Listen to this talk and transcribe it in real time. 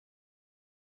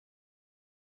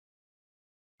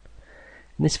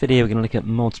In this video we're going to look at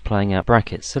multiplying out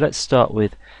brackets. So let's start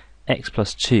with x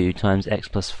plus 2 times x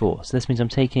plus 4. So this means I'm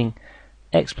taking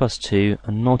x plus 2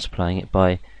 and multiplying it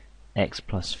by x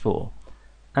plus 4.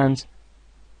 And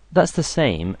that's the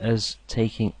same as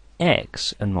taking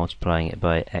x and multiplying it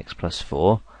by x plus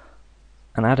 4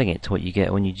 and adding it to what you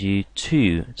get when you do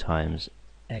 2 times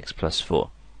x plus 4.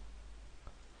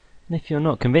 And if you're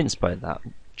not convinced by that,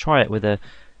 try it with a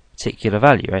particular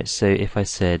value, right? So if I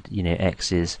said,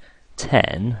 x is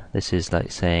 10, this is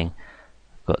like saying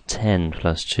I've got 10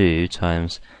 plus 2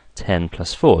 times 10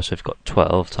 plus 4, so I've got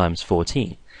 12 times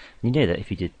 14. And you know that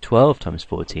if you did 12 times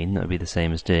 14, that would be the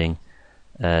same as doing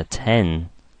 10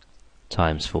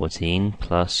 times 14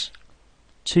 plus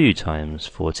 2 times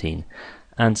 14.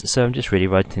 And so I'm just really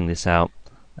writing this out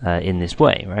in this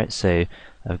way, right? So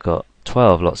I've got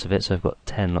 12 lots of it, so I've got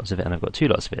 10 lots of it, and I've got 2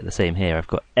 lots of it. The same here, I've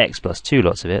got x plus 2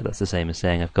 lots of it, that's the same as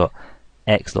saying I've got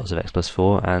x lots of x plus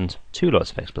 4 and 2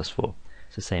 lots of x plus 4.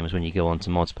 It's the same as when you go on to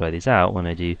multiply these out. When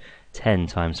I do 10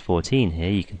 times 14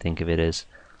 here, you can think of it as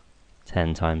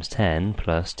 10 times 10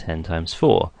 plus 10 times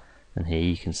 4. And here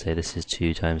you can say this is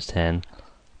 2 times 10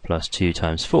 plus 2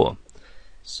 times 4.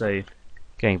 So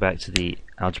going back to the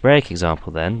algebraic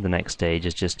example then, the next stage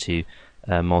is just to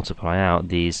multiply out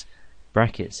these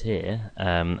brackets here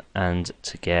and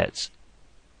to get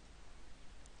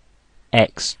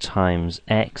x times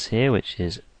x here, which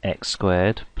is x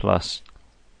squared plus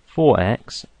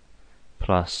 4x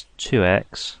plus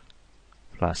 2x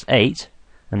plus 8,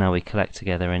 and now we collect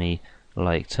together any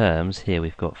like terms. Here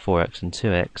we've got 4x and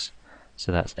 2x,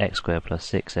 so that's x squared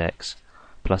plus 6x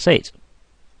plus 8.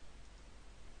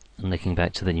 And looking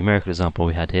back to the numerical example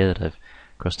we had here that I've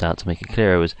crossed out to make it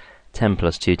clearer, was 10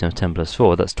 plus 2 times 10 plus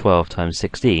 4, that's 12 times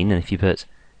 16, and if you put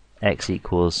x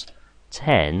equals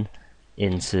 10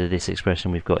 into this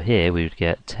expression we've got here, we would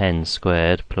get 10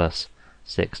 squared plus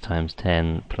 6 times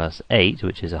 10 plus 8,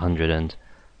 which is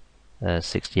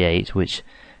 168, which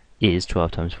is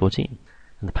 12 times 14.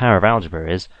 And the power of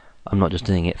algebra is I'm not just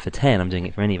doing it for 10, I'm doing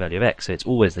it for any value of x, so it's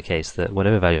always the case that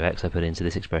whatever value of x I put into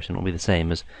this expression will be the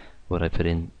same as what I put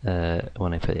in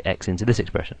when I put x into this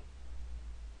expression.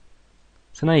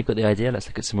 So now you've got the idea, let's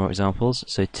look at some more examples.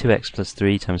 So 2x plus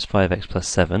 3 times 5x plus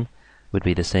 7 would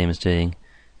be the same as doing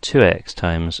 2x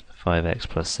times 5x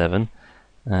plus 7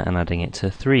 and adding it to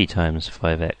 3 times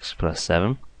 5x plus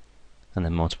 7, and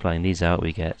then multiplying these out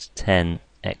we get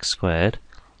 10x squared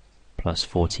plus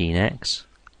 14x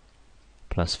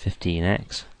plus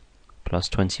 15x plus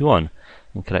 21,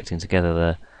 and collecting together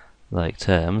the like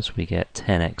terms we get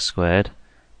 10x squared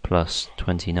plus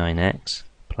 29x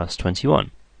plus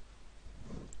 21.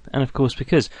 And of course,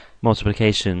 because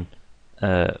multiplication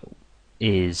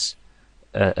is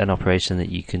an operation that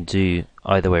you can do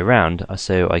either way round,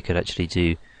 so I could actually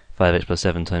do 5x plus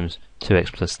 7 times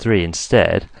 2x plus 3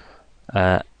 instead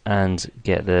and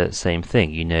get the same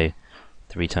thing.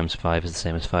 3 times 5 is the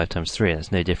same as 5 times 3, and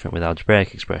it's no different with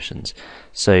algebraic expressions.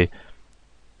 So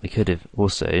we could have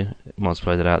also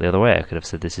multiplied it out the other way. I could have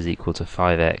said this is equal to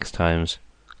 5x times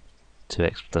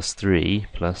 2x plus 3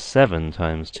 plus 7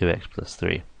 times 2x plus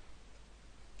 3.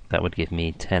 That would give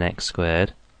me 10x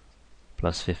squared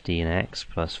plus 15x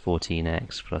plus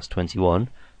 14x plus 21.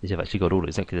 These have actually got all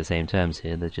exactly the same terms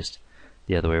here, they're just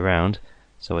the other way around.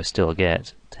 So I still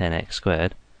get 10x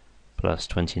squared plus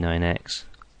 29x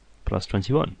plus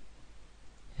 21. You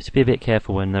have to be a bit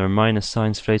careful when there are minus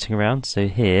signs floating around. So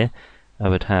here I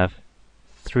would have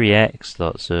 3x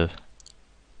lots of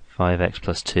 5x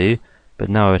plus 2, but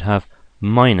now I would have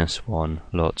minus 1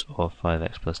 lot of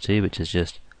 5x plus 2, which is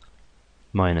just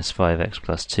minus 5x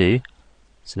plus 2.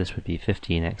 So this would be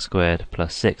 15x squared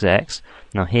plus 6x.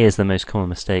 Now here's the most common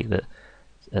mistake that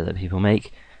people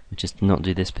make, which is to not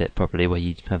do this bit properly, where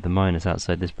you have the minus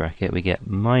outside this bracket. We get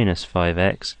minus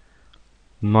 5x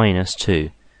minus 2.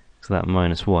 So that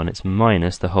minus 1, it's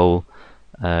minus the whole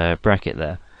bracket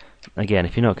there. Again,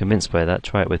 if you're not convinced by that,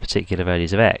 try it with particular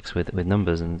values of x, with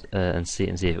numbers, and see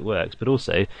if it works. But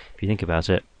also, if you think about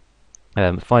it,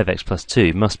 5x plus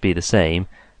 2 must be the same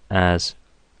as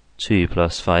 2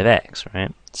 plus 5x,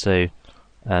 right? So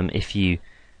if you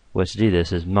were to do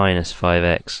this as minus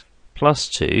 5x plus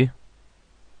 2,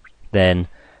 then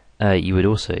you would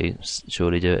also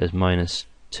surely do it as minus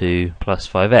 2 plus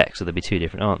 5x, so there'd be two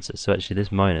different answers. So actually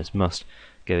this minus must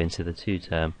go into the 2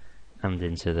 term and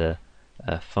into the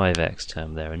 5x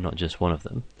term there, and not just one of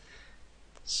them.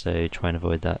 So try and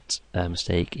avoid that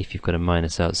mistake. If you've got a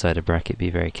minus outside a bracket,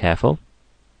 be very careful.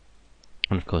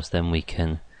 And of course then we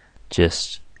can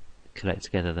just collect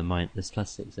together this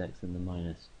plus 6x and the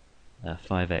minus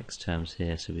 5x terms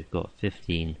here, so we've got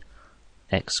 15x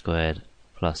squared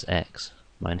plus x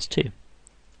minus 2.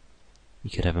 You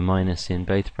could have a minus in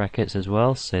both brackets as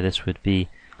well, so this would be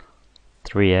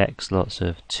 3x lots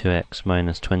of 2x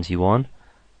minus 21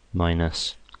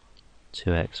 minus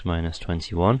 2x minus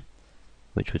 21,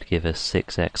 which would give us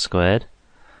 6x squared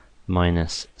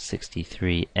minus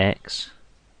 63x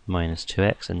minus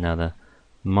 2x, and now the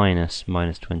minus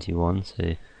 21,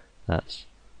 so that's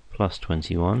plus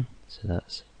 21, so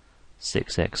that's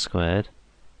 6x squared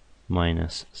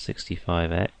minus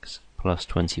 65x plus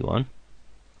 21.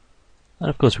 And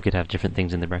of course we could have different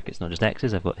things in the brackets, not just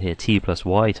x's. I've got here t plus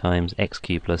y times x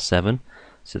cubed plus 7,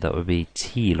 so that would be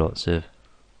t lots of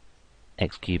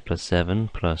x cubed plus 7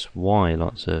 plus y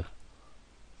lots of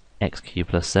x cubed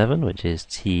plus 7, which is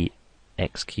t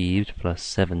x cubed plus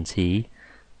 7t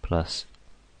plus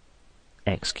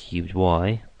x cubed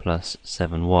y plus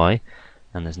 7y,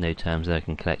 and there's no terms that I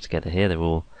can collect together here, they're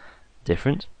all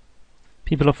different.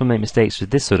 People often make mistakes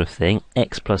with this sort of thing,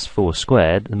 x plus 4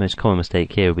 squared. The most common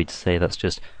mistake here would be to say that's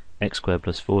just x squared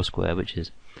plus 4 squared, which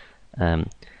is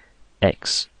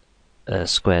x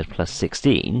squared plus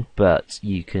 16, but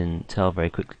you can tell very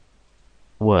quickly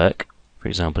work. For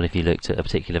example, if you looked at a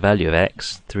particular value of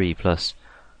x, 3 plus,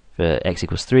 for x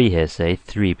equals 3 here, say,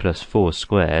 3 plus 4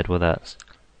 squared, well that's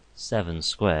 7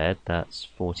 squared, that's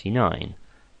 49,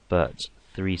 but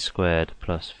 3 squared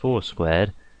plus 4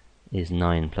 squared is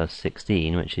 9 plus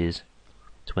 16, which is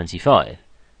 25.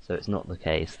 So it's not the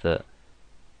case that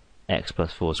x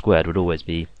plus 4 squared would always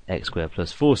be x squared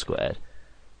plus 4 squared.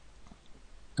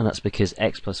 And that's because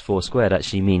x plus 4 squared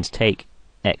actually means take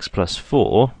x plus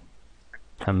 4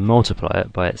 and multiply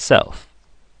it by itself.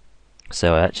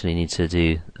 So I actually need to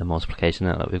do a multiplication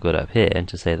out that we've got up here, and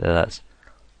to say that that's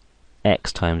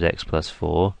x times x plus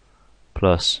 4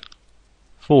 plus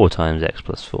 4 times x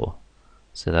plus 4.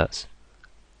 So that's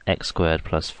x squared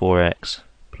plus 4x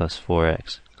plus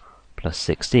 4x plus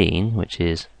 16, which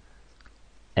is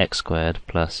x squared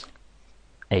plus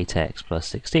 8x plus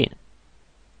 16.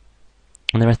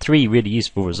 And there are three really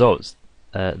useful results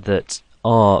that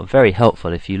are very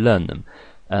helpful if you learn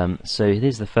them. So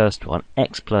here's the first one.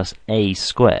 X plus a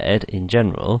squared in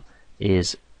general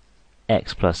is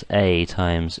x plus a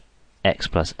times x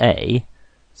plus a,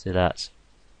 so that's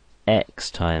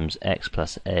x times x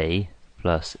plus a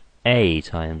plus a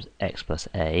times x plus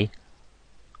a,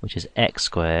 which is x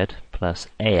squared plus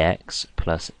ax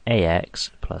plus ax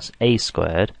plus a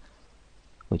squared,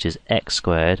 which is x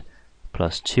squared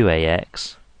plus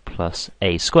 2ax plus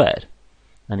a squared.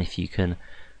 And if you can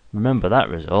remember that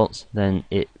result, then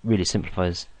it really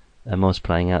simplifies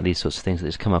multiplying out these sorts of things that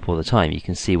just come up all the time. You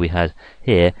can see we had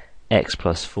here x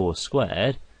plus 4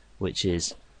 squared, which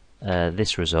is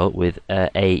this result with a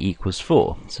equals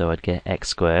 4. So I'd get x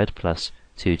squared plus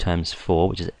 2 times 4,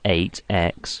 which is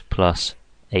 8x plus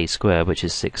a squared, which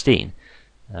is 16.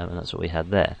 And that's what we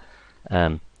had there.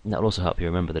 And that will also help you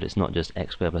remember that it's not just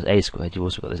x squared plus a squared, you've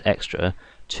also got this extra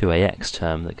 2ax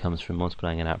term that comes from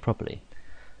multiplying it out properly.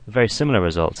 A very similar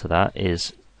result to that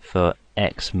is for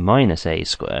x minus a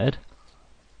squared.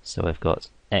 So I've got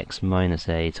x minus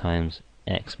a times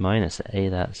x minus a,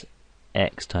 that's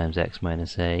x times x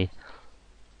minus a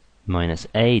times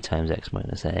x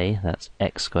minus a, that's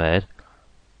x squared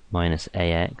minus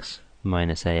ax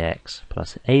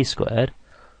plus a squared,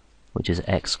 which is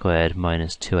x squared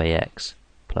minus 2ax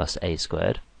plus a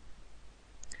squared.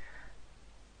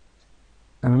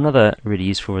 And another really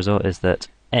useful result is that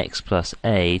x plus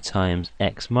a times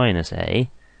x minus a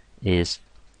is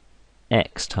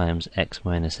x times x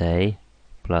minus a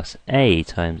plus a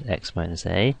times x minus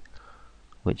a,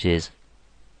 which is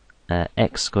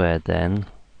x squared then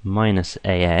minus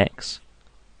ax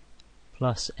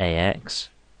plus ax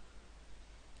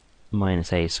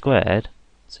minus a squared,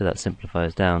 so that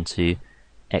simplifies down to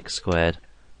x squared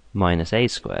minus a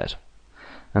squared.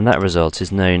 And that result is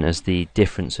known as the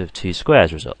difference of two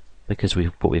squares result, because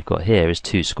what we've got here is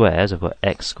two squares. I've got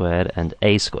x squared and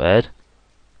a squared,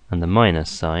 and the minus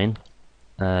sign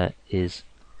is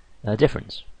a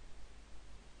difference.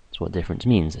 That's what difference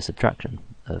means, a subtraction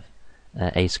of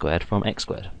a squared from x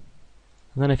squared.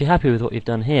 And then if you're happy with what you've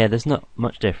done here, there's not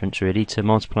much difference really to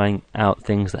multiplying out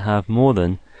things that have more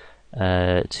than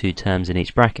two terms in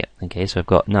each bracket. Okay, so I've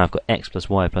got x plus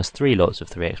y plus 3 lots of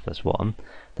 3x plus 1.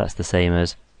 That's the same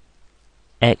as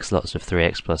x lots of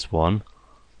 3x plus 1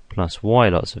 plus y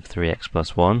lots of 3x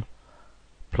plus 1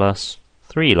 plus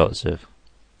 3 lots of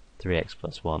 3x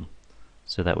plus 1.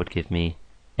 So that would give me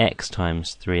x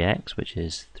times 3x, which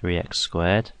is 3x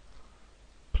squared,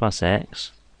 plus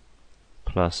x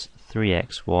plus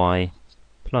 3xy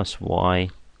plus y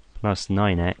plus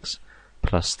 9x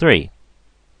plus 3.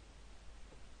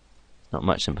 Not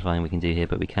much simplifying we can do here,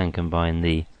 but we can combine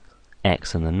the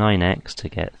x and the 9x to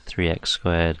get 3x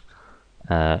squared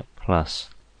plus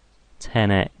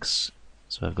 10x.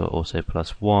 So I've got also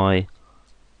plus y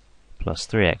plus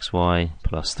 3xy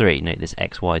plus 3. Note this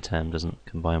xy term doesn't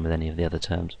combine with any of the other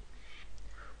terms.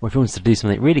 Or if you wanted to do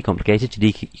something really complicated,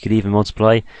 you could even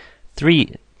multiply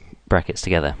 3 brackets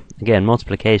together. Again,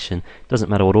 multiplication doesn't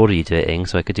matter what order you do it in,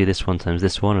 so I could do this one times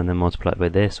this one and then multiply it by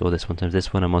this, or this one times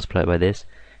this one and multiply it by this.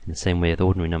 In the same way with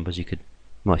ordinary numbers, you could,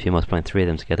 well, if you're multiplying 3 of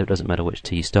them together, it doesn't matter which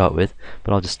 2 you start with,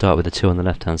 but I'll just start with the 2 on the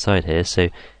left hand side here. So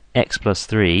x plus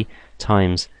 3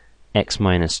 times x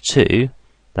minus 2,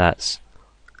 that's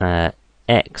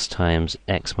x times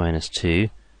x minus 2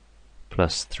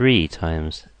 plus 3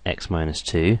 times x minus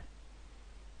 2,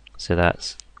 so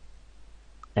that's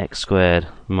x squared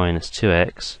minus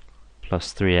 2x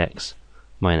plus 3x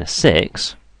minus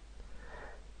 6,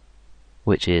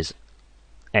 which is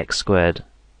x squared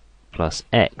plus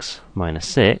x minus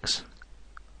 6,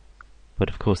 but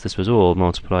of course this was all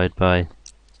multiplied by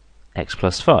x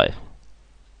plus 5.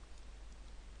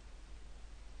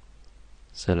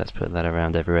 So let's put that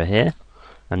around everywhere here,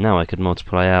 and now I could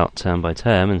multiply out term by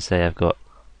term and say I've got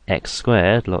x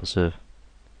squared, lots of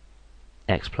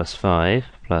x plus 5,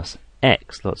 plus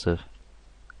x, lots of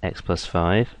x plus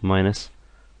 5, minus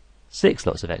 6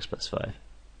 lots of x plus 5,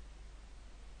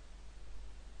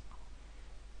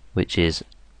 which is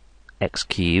x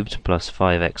cubed plus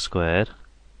 5x squared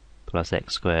plus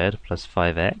x squared plus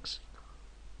 5x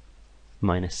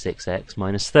minus 6x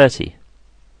minus 30.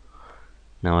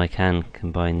 Now I can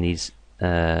combine these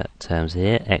terms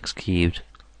here. X cubed,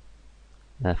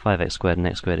 5x squared and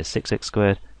x squared is 6x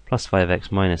squared, plus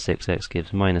 5x minus 6x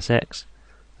gives minus x,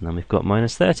 and then we've got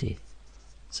minus 30.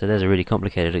 So there's a really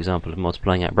complicated example of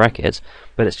multiplying out brackets,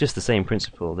 but it's just the same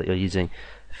principle that you're using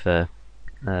for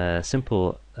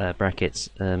simple brackets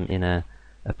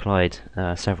applied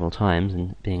several times,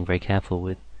 and being very careful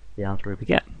with the algebra we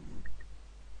get.